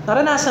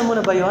 Naranasan mo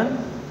na ba yon?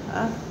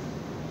 Ha?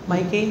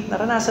 Mikey,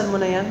 naranasan mo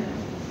na yan?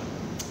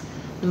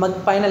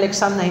 Mag-final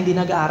exam na hindi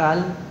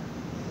nag-aral?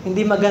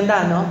 Hindi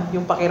maganda, no?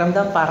 Yung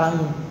pakiramdam parang,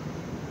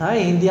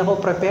 ay, hindi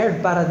ako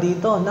prepared para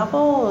dito.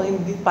 Nako,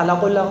 hindi,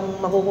 palakol lang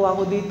makukuha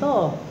ko dito.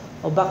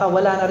 O baka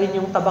wala na rin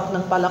yung tabak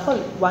ng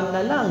palakol. 1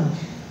 na lang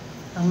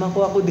ang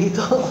makuha ko dito.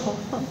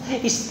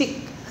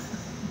 Stick.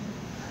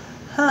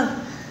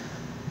 Ha?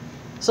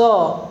 So,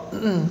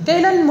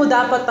 kailan mo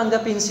dapat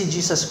tanggapin si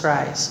Jesus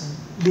Christ?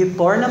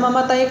 Before na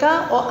mamatay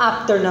ka o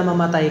after na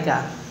mamatay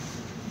ka?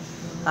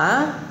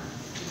 Ha?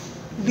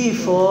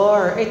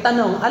 Before.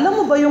 Tanong, alam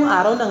mo ba yung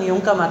araw ng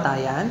iyong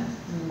kamatayan?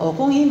 O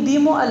kung hindi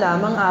mo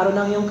alam ang araw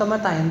ng iyong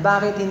kamatayan,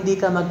 bakit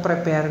hindi ka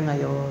mag-prepare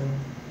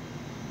ngayon?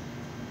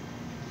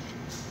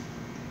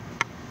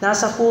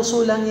 Nasa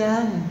puso lang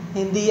yan.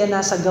 Hindi yan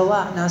nasa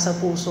gawa, nasa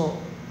puso.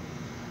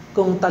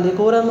 Kung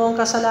talikuran mo ang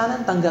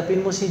kasalanan,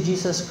 tanggapin mo si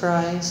Jesus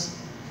Christ,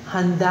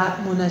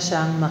 handa mo na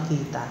siyang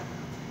makita.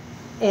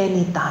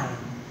 Anytime.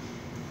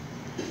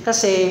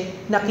 Kasi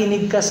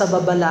nakinig ka sa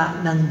babala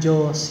ng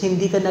Diyos,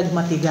 hindi ka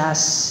nagmatigas,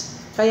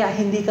 kaya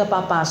hindi ka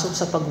papasok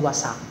sa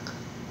pagwasak.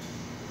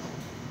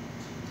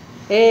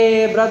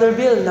 Brother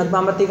Bill,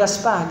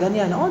 nagmamatigas pa,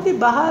 ganyan. O, di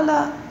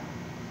bahala.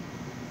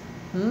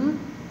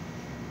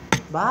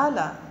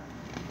 Bahala.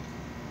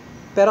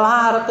 Pero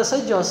haharap ka sa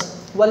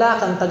Diyos,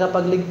 wala kang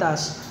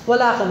tagapagligtas,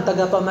 wala kang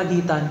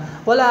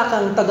tagapamagitan, wala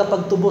kang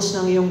tagapagtubos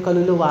ng iyong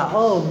kaluluwa.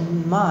 Oh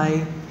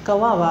my,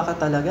 kawawa ka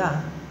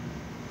talaga.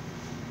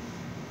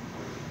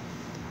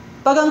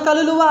 Pag ang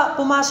kaluluwa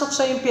pumasok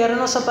sa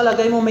impyerno, sa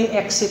palagay mo may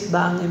exit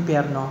ba ang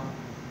impyerno?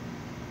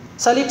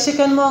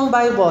 Saliksikan mo ang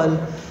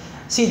Bible.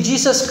 Si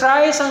Jesus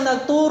Christ ang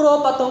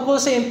nagturo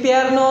patungkol sa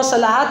impyerno sa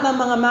lahat ng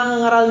mga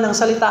mangangaral ng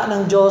salita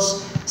ng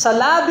Diyos. Sa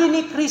labi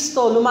ni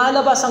Kristo,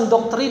 lumalabas ang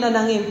doktrina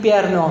ng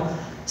impyerno.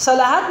 Sa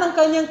lahat ng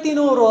kanyang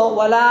tinuro,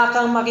 wala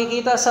kang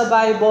makikita sa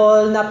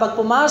Bible na pag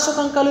pumasok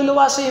ang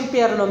kaluluwa sa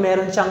impyerno,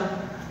 meron siyang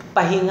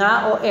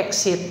pahinga o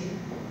exit.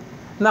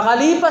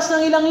 Makalipas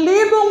ng ilang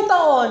libong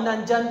taon,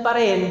 nandyan pa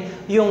rin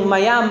yung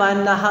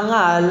mayaman na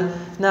hangal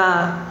na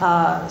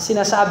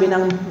sinasabi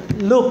ng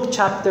Luke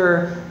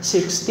chapter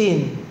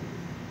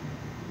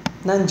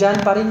 16.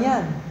 Nandyan pa rin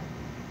yan.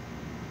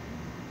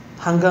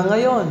 Hanggang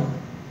ngayon.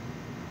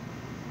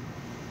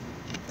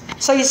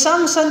 Sa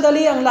isang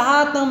sandali, ang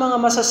lahat ng mga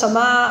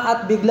masasama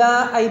at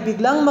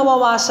biglang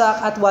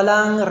mawawasak at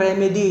walang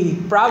remedy.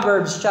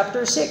 Proverbs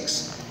chapter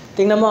 6.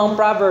 Tingnan mo ang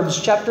Proverbs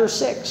chapter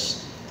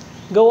 6.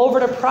 Go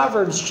over to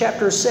Proverbs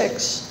chapter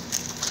 6.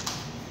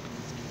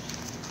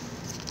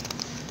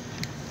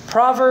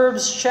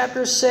 Proverbs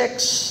chapter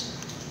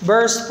 6,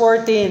 verse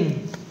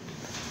 14.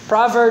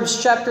 Proverbs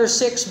chapter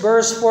 6,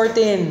 verse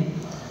 14.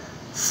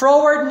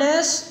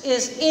 Frowardness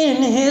is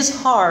in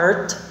his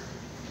heart.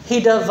 He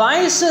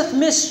deviseth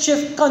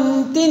mischief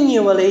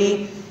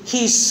continually.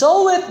 He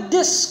soweth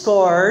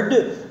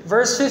discord.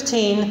 Verse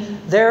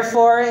 15.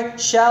 Therefore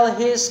shall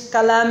his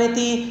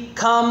calamity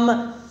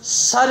come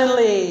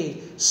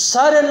suddenly.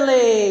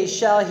 Suddenly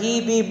shall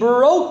he be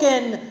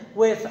broken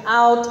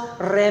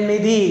without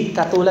remedy.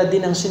 Katulad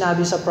din ang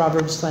sinabi sa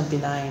Proverbs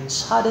 29.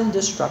 Sudden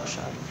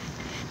destruction.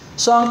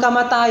 So ang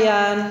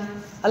kamatayan,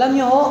 alam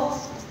nyo ho,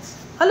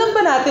 alam ba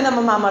natin na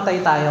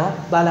mamamatay tayo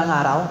balang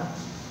araw?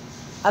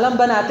 Alam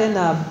ba natin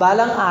na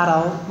balang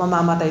araw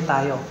mamamatay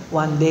tayo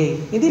one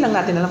day? Hindi lang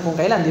natin alam kung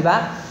kailan, di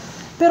ba?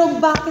 Pero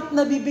bakit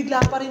nabibigla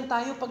pa rin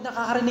tayo pag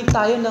nakakarinig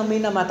tayo na may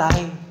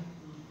namatay?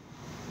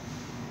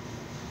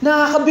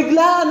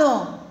 Nakakabigla, ano?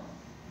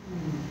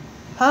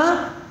 Ha?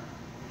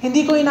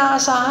 Hindi ko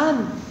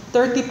inaasahan.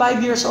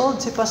 35 years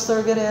old si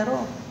Pastor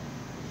Guerrero.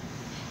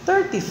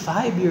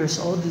 35 years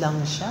old lang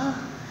siya.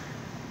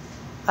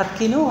 At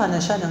kinuha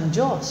na siya ng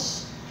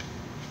Diyos.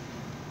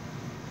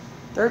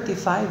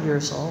 35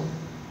 years old.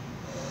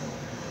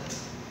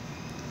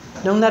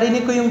 Nung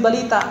narinig ko yung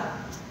balita,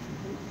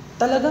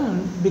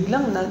 talagang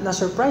biglang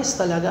na-surprise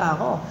talaga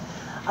ako.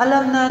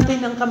 Alam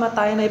natin ang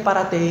kamatayan ay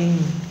parating.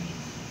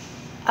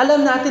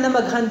 Alam natin na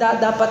maghanda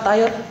dapat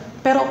tayo.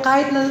 Pero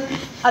kahit na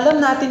alam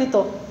natin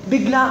ito,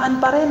 biglaan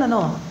pa rin,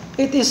 ano?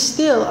 It is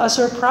still a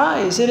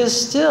surprise. It is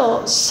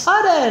still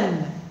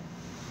sudden.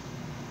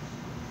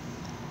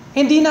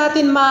 Hindi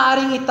natin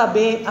maaaring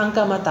itabi ang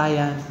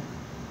kamatayan.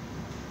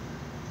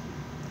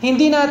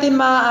 Hindi natin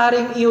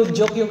maaaring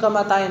i-joke yung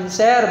kamatayan.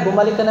 Sir,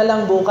 bumalik ka na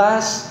lang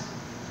bukas.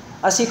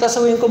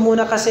 Asikasuhin ko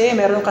muna kasi,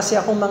 meron kasi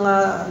akong mga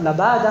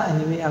labada.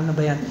 Anyway, ano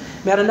ba yan?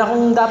 Meron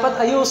akong dapat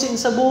ayusin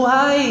sa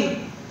buhay.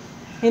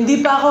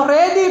 Hindi pa ako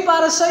ready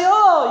para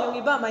sa'yo. Yung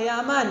iba,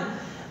 mayaman.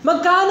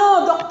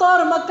 Magkano,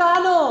 doktor?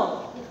 Magkano?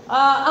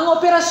 Ang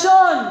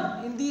operasyon.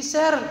 Hindi,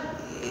 sir.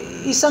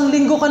 1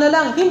 linggo ka na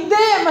lang.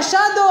 Hindi,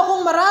 masyado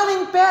akong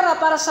maraming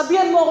pera para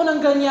sabihan mo ako ng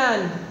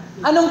ganyan.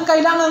 Anong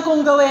kailangan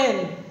kong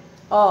gawin?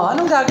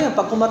 Anong gagawin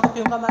pag kumatok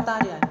yung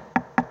kamatayan?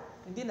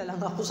 Hindi na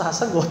lang ako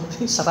sasagot.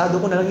 Sarado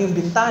ko na lang yung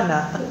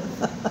bintana.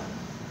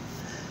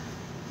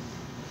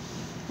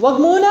 Wag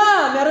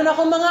muna. Meron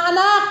akong mga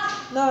anak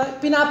na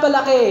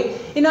pinapalaki.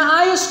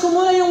 Inaayos ko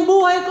muna yung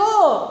buhay ko.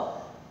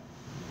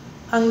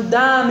 Ang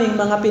daming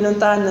mga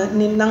pinuntahan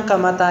ng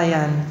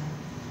kamatayan.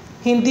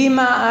 Hindi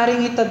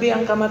maaaring itabi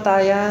ang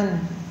kamatayan.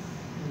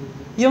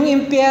 Yung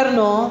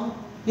impyerno,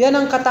 yan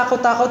ang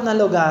katakot-takot na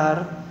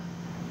lugar.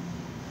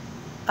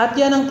 At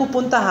yan ang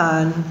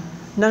pupuntahan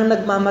ng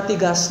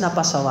nagmamatigas na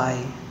pasaway.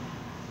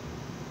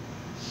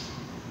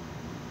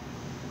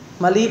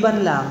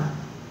 Maliban lang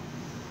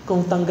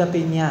kung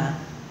tanggapin niya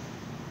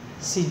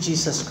si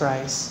Jesus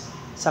Christ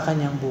sa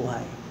kanyang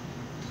buhay.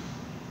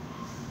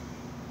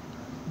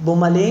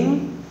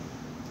 Bumaling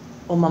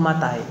o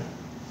mamatay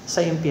sa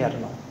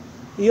impyerno.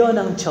 Iyon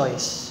ang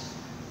choice.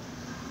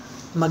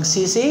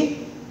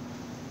 Magsisi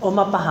o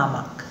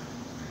mapahamak.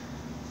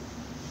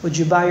 Would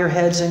you bow your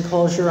heads and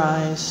close your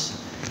eyes?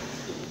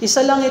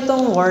 Isa lang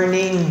itong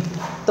warning,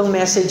 itong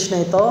message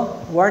na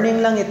ito. Warning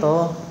lang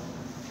ito.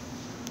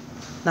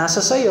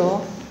 Nasa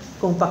sayo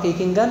kung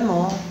pakikinggan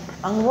mo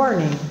ang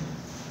warning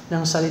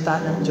ng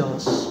salita ng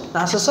Diyos.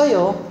 Nasa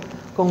sayo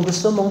kung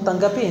gusto mong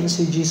tanggapin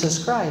si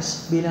Jesus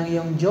Christ bilang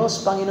iyong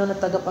Diyos, Panginoon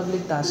at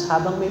tagapagligtas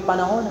habang may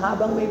panahon,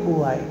 habang may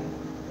buhay.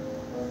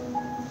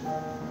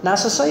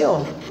 Nasa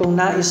sayo kung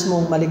nais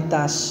mong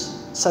maligtas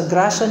sa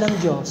grasya ng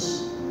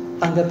Diyos,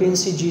 tanggapin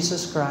si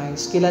Jesus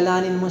Christ,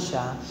 kilalanin mo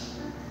siya,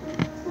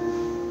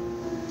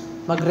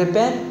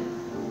 mag-repent,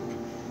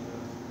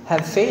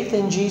 have faith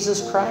in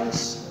Jesus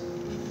Christ,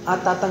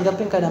 at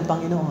tatanggapin ka ng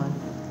Panginoon.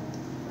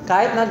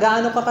 Kahit na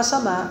gaano ka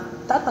kasama,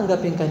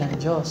 tatanggapin ka ng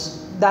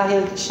Diyos.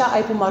 Dahil siya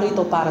ay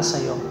pumarito para sa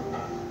iyo,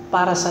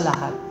 para sa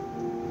lahat.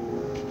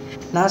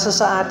 Nasa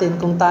sa atin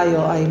kung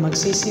tayo ay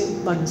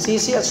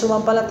magsisi at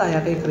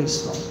sumampalataya kay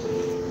Kristo.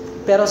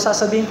 Pero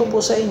sasabihin ko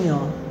po sa inyo,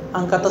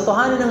 ang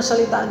katotohanan ng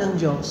salita ng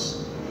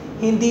Diyos,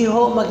 hindi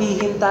ho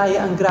maghihintay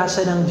ang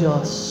grasya ng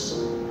Diyos.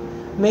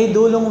 May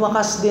dulong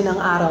wakas din ang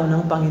araw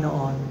ng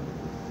Panginoon.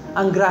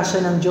 Ang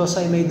grasya ng Diyos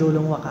ay may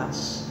dulong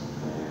wakas.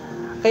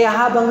 Kaya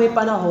habang may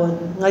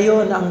panahon,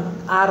 ngayon ang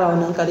araw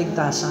ng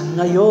kaligtasan.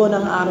 Ngayon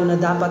ang araw na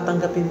dapat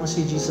tanggapin mo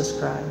si Jesus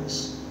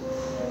Christ.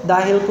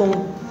 Dahil kung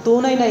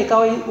tunay na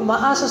ikaw ay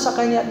umaasa sa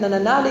Kanya at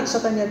nananalig sa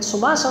Kanya at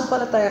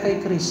sumasampalataya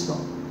kay Kristo,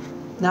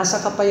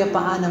 nasa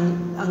kapayapaan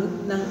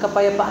ng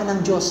kapayapaan ng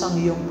Diyos ang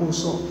iyong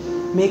puso.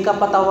 May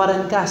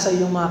kapatawaran ka sa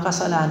iyong mga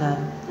kasalanan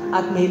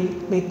at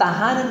may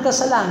tahanan ka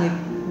sa langit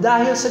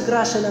dahil sa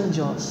grasya ng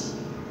Diyos.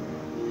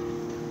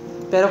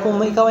 Pero kung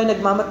ikaw ay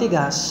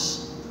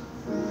nagmamatigas,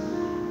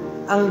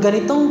 ang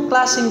ganitong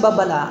klaseng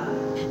babala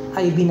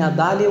ay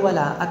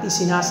binabaliwala at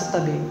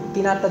isinasatabi,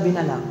 tinatabi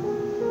na lang.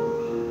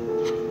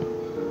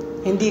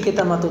 Hindi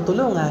kita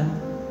matutulungan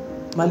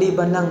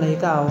maliban lang na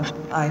ikaw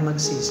ay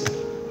magsisi.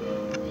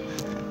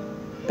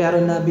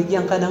 Pero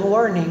nabigyan ka ng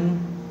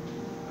warning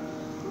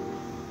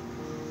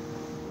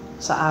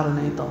sa araw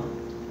na ito.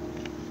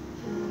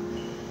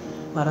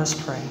 Let us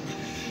pray.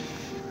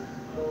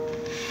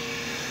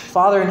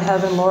 Father in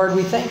heaven, Lord,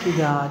 we thank you,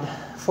 God,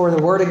 for the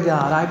Word of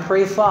God. I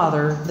pray,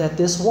 Father, that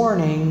this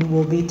warning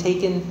will be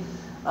taken,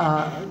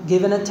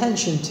 given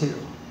attention to.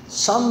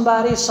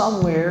 Somebody,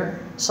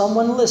 somewhere,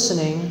 someone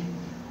listening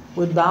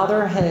would bow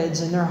their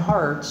heads and their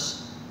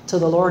hearts to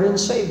the Lord and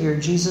Savior,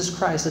 Jesus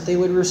Christ, that they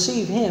would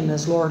receive Him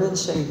as Lord and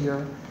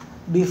Savior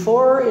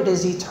before it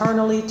is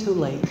eternally too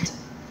late.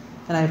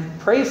 And I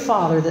pray,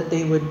 Father, that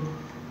they would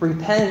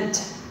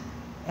repent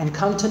and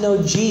come to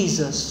know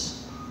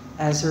Jesus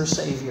as their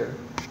Savior.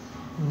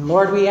 And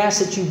Lord, we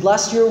ask that you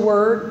bless your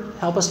word.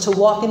 Help us to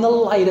walk in the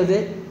light of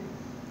it.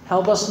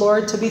 Help us,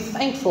 Lord, to be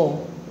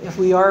thankful if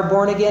we are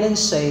born again and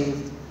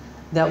saved,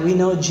 that we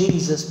know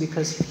Jesus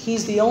because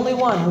He's the only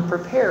one who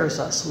prepares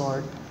us,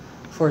 Lord,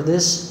 for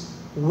this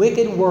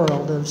wicked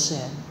world of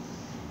sin.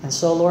 And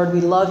so, Lord, we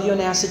love you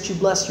and ask that you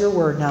bless your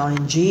word now.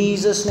 In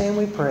Jesus' name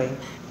we pray.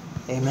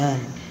 Amen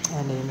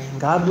and amen.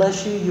 God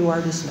bless you. You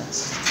are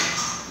dismissed.